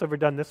anyone else ever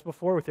done this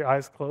before with your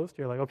eyes closed?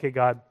 You're like, okay,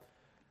 God,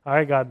 all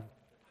right, God,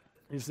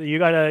 you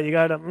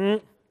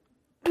gotta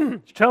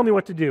tell me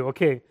what to do.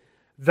 Okay,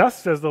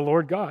 thus says the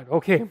Lord God.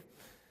 Okay,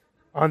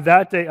 on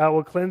that day I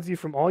will cleanse you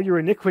from all your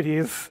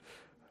iniquities.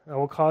 I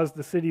will cause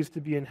the cities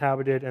to be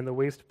inhabited, and the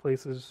waste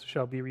places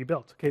shall be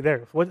rebuilt. Okay,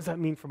 there. What does that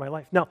mean for my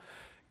life? Now,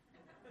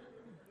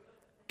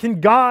 can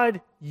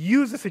God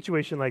use a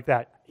situation like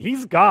that?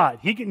 He's God.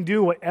 He can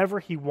do whatever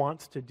he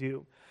wants to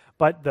do.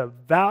 But the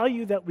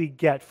value that we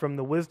get from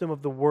the wisdom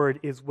of the Word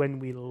is when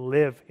we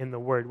live in the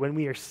Word, when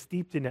we are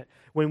steeped in it,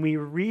 when we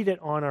read it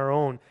on our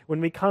own,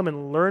 when we come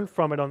and learn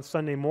from it on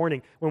Sunday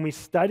morning, when we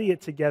study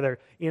it together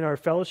in our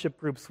fellowship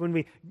groups, when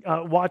we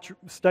watch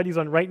studies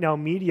on Right Now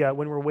Media,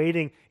 when we're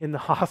waiting in the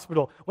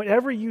hospital.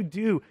 Whatever you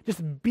do,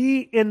 just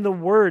be in the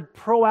Word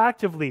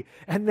proactively,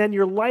 and then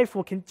your life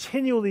will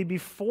continually be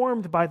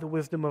formed by the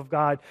wisdom of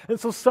God. And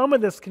so some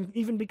of this can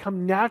even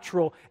become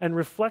natural and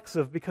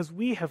reflexive because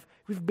we've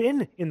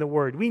been in the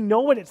Word. We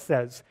know what it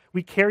says.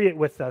 We carry it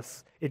with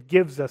us. It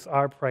gives us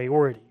our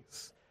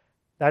priorities.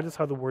 That is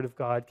how the Word of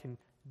God can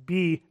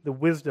be the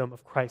wisdom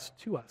of Christ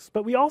to us.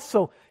 But we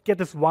also get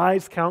this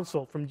wise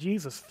counsel from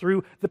Jesus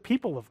through the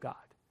people of God.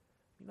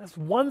 That's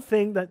one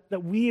thing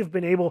that we have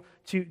been able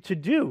to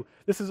do.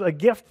 This is a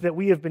gift that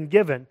we have been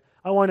given.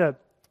 I want to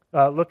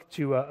look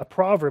to a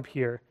proverb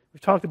here. We've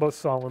talked about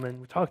Solomon.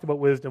 We've talked about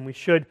wisdom. We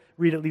should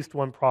read at least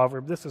one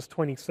proverb. This is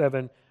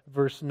 27,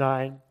 verse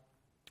 9.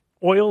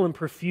 Oil and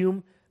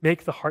perfume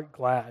make the heart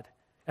glad,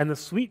 and the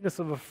sweetness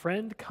of a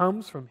friend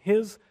comes from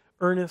his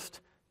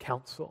earnest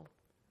counsel.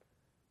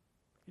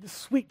 It is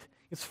sweet.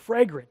 It's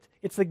fragrant.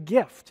 It's a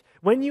gift.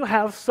 When you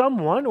have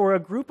someone or a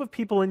group of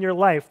people in your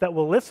life that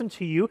will listen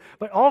to you,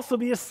 but also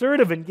be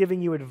assertive in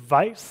giving you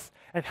advice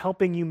and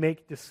helping you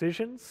make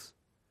decisions,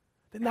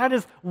 then that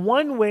is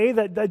one way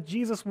that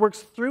Jesus works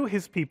through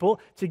his people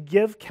to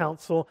give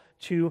counsel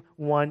to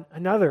one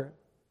another.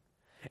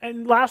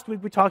 And last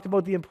week we talked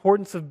about the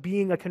importance of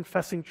being a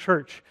confessing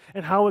church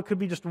and how it could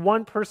be just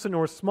one person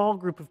or a small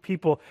group of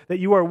people that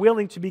you are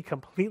willing to be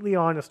completely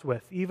honest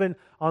with, even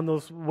on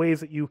those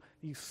ways that you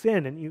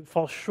sin and you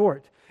fall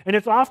short. And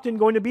it's often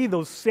going to be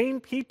those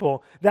same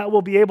people that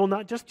will be able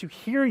not just to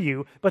hear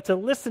you, but to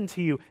listen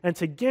to you and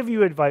to give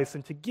you advice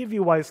and to give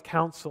you wise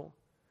counsel.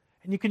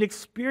 And you can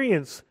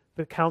experience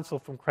the counsel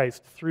from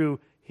Christ through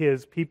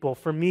his people.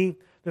 For me,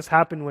 this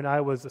happened when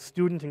I was a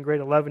student in grade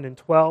 11 and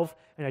 12,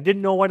 and I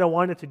didn't know what I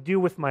wanted to do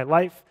with my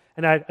life.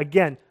 And I had,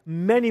 again,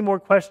 many more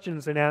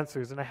questions than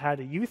answers. And I had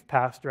a youth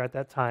pastor at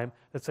that time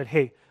that said,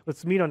 hey,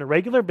 let's meet on a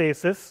regular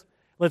basis.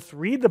 Let's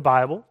read the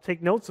Bible,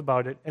 take notes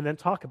about it, and then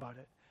talk about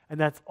it. And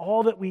that's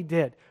all that we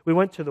did. We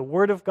went to the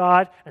Word of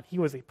God, and he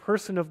was a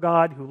person of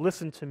God who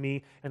listened to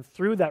me. And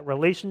through that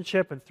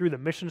relationship and through the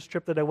missions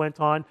trip that I went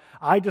on,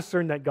 I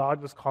discerned that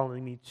God was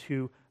calling me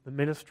to the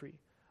ministry.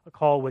 A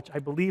call which I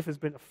believe has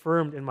been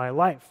affirmed in my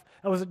life.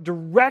 That was a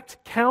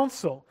direct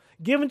counsel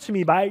given to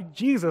me by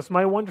Jesus,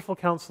 my wonderful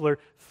counselor,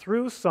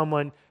 through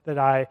someone that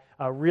I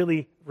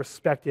really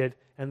respected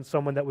and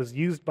someone that was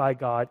used by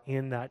God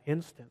in that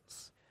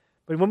instance.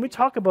 But when we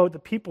talk about the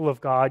people of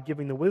God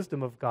giving the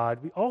wisdom of God,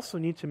 we also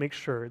need to make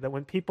sure that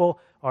when people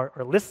are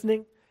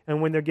listening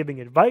and when they're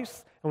giving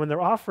advice and when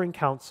they're offering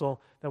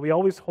counsel, that we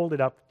always hold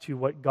it up to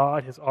what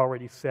God has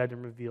already said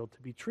and revealed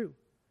to be true.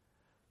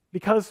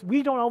 Because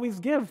we don't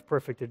always give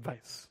perfect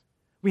advice.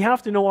 We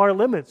have to know our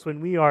limits when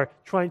we are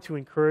trying to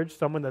encourage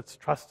someone that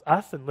trusts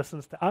us and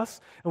listens to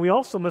us. And we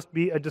also must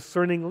be a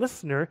discerning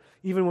listener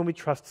even when we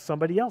trust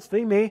somebody else.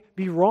 They may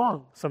be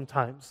wrong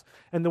sometimes.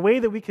 And the way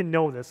that we can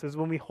know this is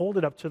when we hold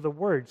it up to the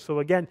Word. So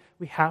again,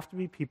 we have to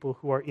be people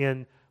who are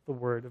in the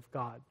Word of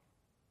God.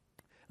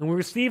 And we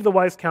receive the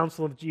wise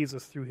counsel of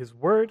Jesus through his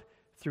Word,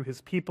 through his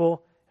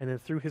people, and then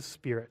through his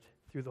Spirit,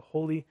 through the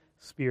Holy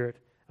Spirit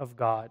of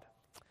God.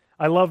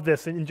 I love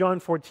this. In John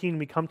 14,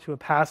 we come to a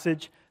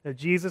passage that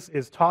Jesus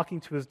is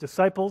talking to his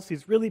disciples.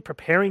 He's really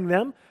preparing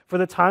them for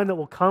the time that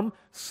will come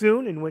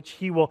soon in which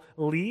he will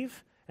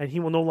leave and he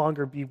will no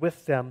longer be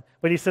with them.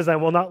 But he says, I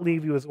will not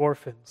leave you as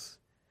orphans.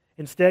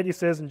 Instead, he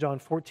says in John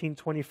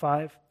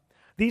 14:25,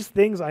 these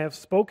things I have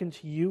spoken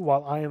to you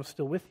while I am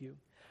still with you.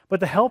 But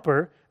the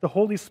Helper, the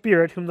Holy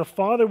Spirit, whom the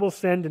Father will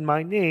send in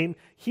my name,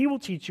 he will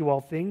teach you all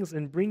things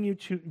and bring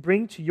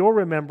to your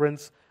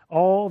remembrance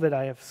all that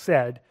I have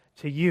said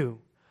to you.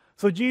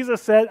 So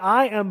Jesus said,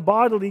 I am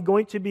bodily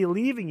going to be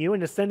leaving you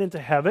and ascend into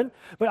heaven,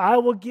 but I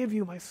will give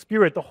you my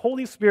Spirit. The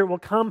Holy Spirit will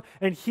come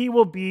and he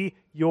will be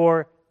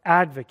your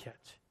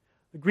advocate.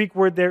 The Greek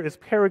word there is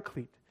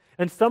paraclete.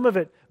 And some of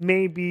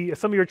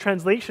your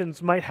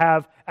translations might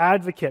have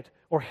advocate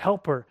or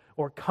helper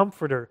or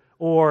comforter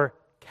or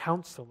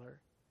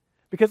counselor.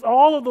 Because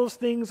all of those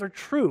things are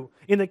true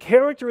in the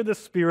character of the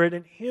Spirit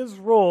and his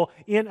role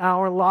in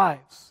our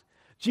lives.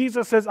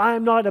 Jesus says, I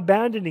am not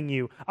abandoning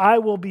you. I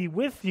will be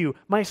with you.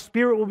 My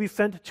Spirit will be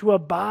sent to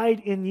abide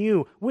in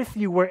you, with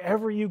you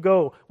wherever you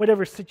go,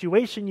 whatever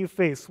situation you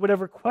face,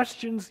 whatever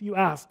questions you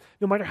ask,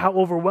 no matter how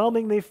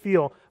overwhelming they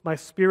feel, my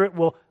Spirit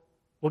will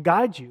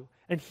guide you,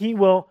 and he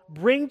will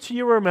bring to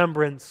your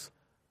remembrance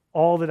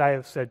all that I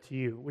have said to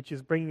you, which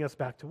is bringing us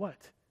back to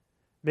what?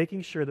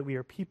 Making sure that we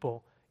are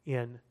people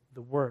in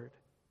the Word.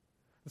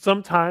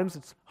 Sometimes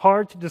it's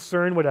hard to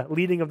discern what a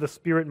leading of the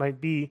Spirit might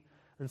be,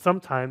 and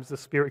sometimes the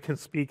Spirit can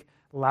speak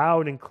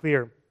loud and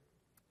clear.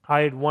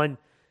 I had one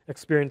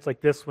experience like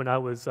this when I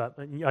was a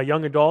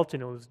young adult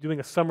and I was doing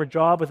a summer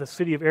job with the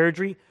city of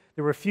Airdrie.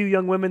 There were a few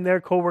young women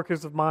there,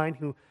 co-workers of mine,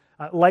 who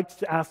liked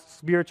to ask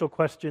spiritual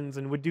questions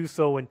and would do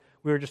so when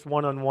we were just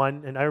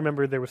one-on-one. And I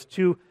remember there was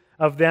two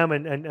of them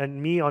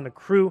and me on a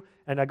crew,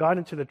 and I got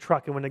into the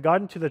truck. And when I got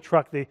into the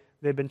truck, they'd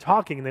been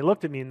talking, and they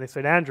looked at me and they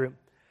said, Andrew,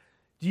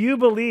 do you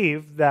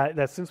believe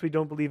that since we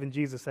don't believe in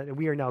Jesus, that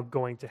we are now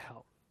going to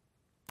hell?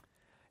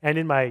 And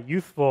in my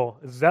youthful,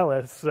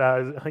 zealous,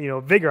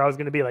 vigor, I was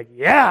going to be like,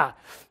 yeah,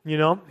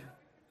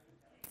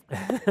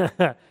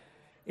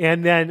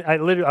 And then I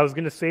was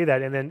going to say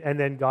that, and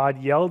then God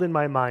yelled in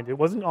my mind. It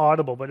wasn't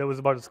audible, but it was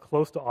about as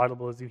close to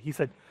audible as you. He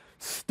said,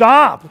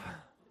 "Stop!"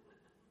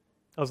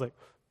 I was like,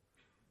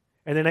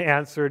 and then I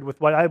answered with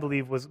what I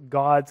believe was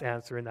God's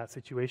answer in that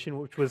situation,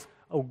 which was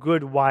a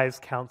good, wise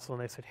counsel.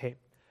 And I said, hey,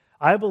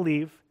 I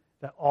believe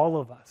that all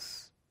of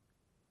us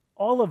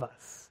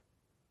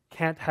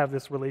can't have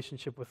this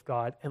relationship with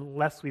God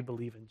unless we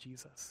believe in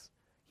Jesus.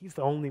 He's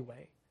the only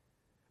way.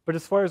 But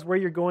as far as where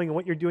you're going and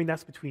what you're doing,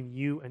 that's between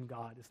you and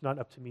God. It's not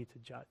up to me to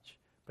judge.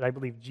 But I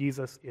believe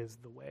Jesus is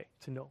the way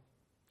to know,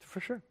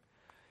 for sure.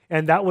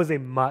 And that was a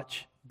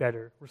much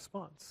better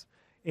response.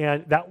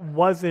 And that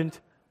wasn't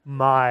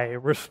my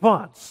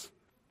response.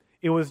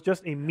 It was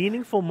just a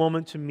meaningful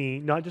moment to me,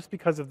 not just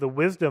because of the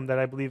wisdom that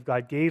I believe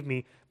God gave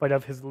me, but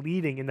of his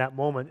leading in that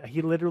moment.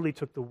 He literally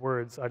took the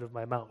words out of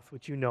my mouth,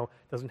 which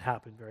doesn't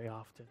happen very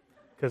often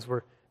because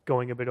we're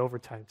going a bit over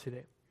time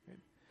today.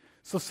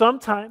 So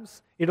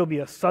sometimes it'll be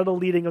a subtle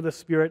leading of the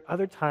Spirit.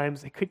 Other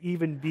times it could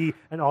even be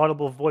an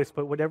audible voice.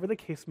 But whatever the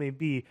case may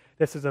be,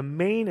 this is a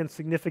main and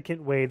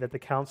significant way that the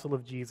counsel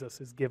of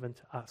Jesus is given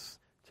to us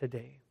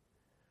today.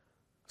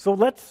 So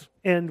let's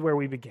end where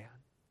we began.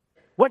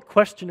 What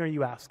question are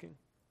you asking?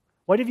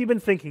 What have you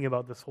been thinking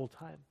about this whole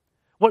time?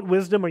 What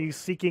wisdom are you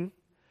seeking?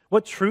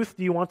 What truth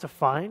do you want to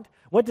find?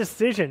 What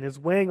decision is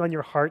weighing on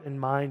your heart and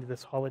mind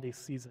this holiday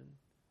season?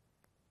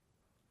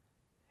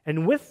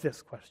 And with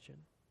this question,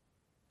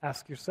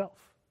 ask yourself,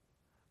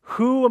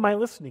 who am I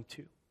listening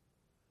to?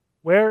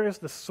 Where is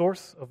the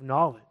source of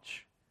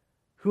knowledge?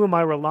 Who am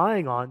I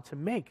relying on to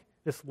make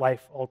this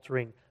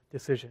life-altering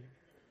decision?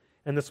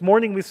 And this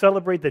morning we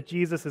celebrate that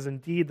Jesus is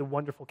indeed the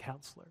wonderful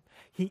counselor.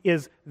 He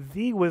is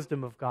the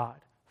wisdom of God,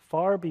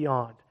 far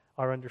beyond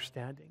our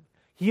understanding.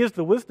 He is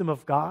the wisdom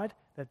of God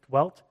that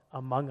dwelt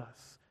among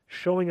us,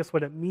 showing us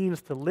what it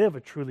means to live a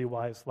truly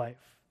wise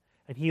life.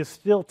 And He is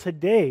still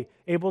today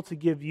able to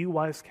give you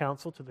wise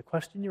counsel to the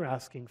question you're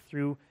asking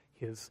through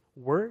His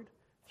Word,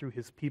 through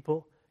His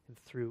people, and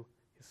through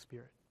His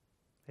Spirit.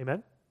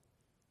 Amen?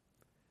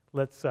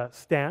 Let's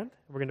stand.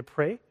 We're going to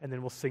pray, and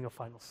then we'll sing a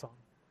final song.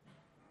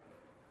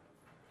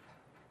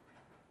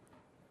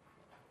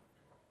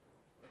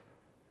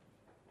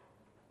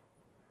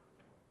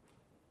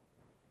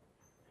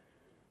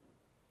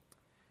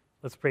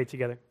 Let's pray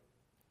together.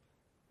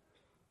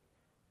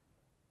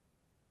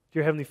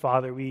 Dear Heavenly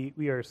Father,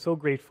 we are so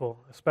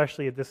grateful,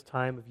 especially at this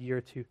time of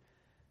year, to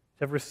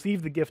have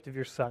received the gift of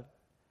your Son,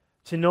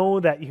 to know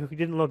that you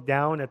didn't look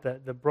down at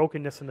the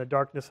brokenness and the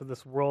darkness of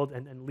this world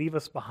and leave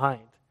us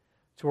behind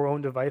to our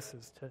own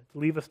devices, to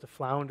leave us to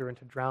flounder and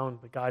to drown.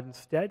 But God,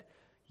 instead,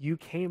 you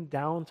came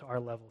down to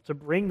our level, to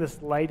bring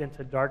this light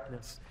into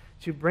darkness,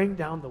 to bring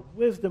down the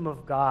wisdom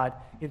of God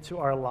into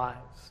our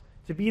lives,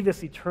 to be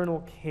this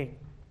eternal King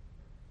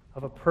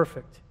of a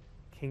perfect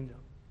kingdom.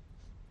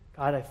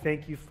 God, I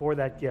thank you for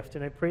that gift,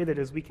 and I pray that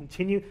as we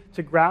continue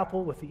to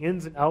grapple with the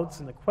ins and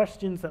outs and the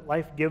questions that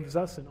life gives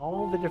us in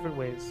all the different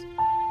ways,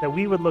 that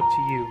we would look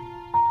to you,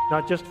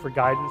 not just for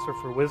guidance or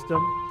for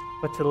wisdom,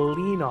 but to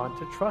lean on,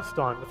 to trust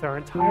on with our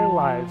entire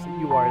lives that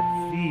you are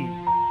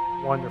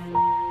the wonderful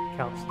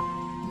counselor.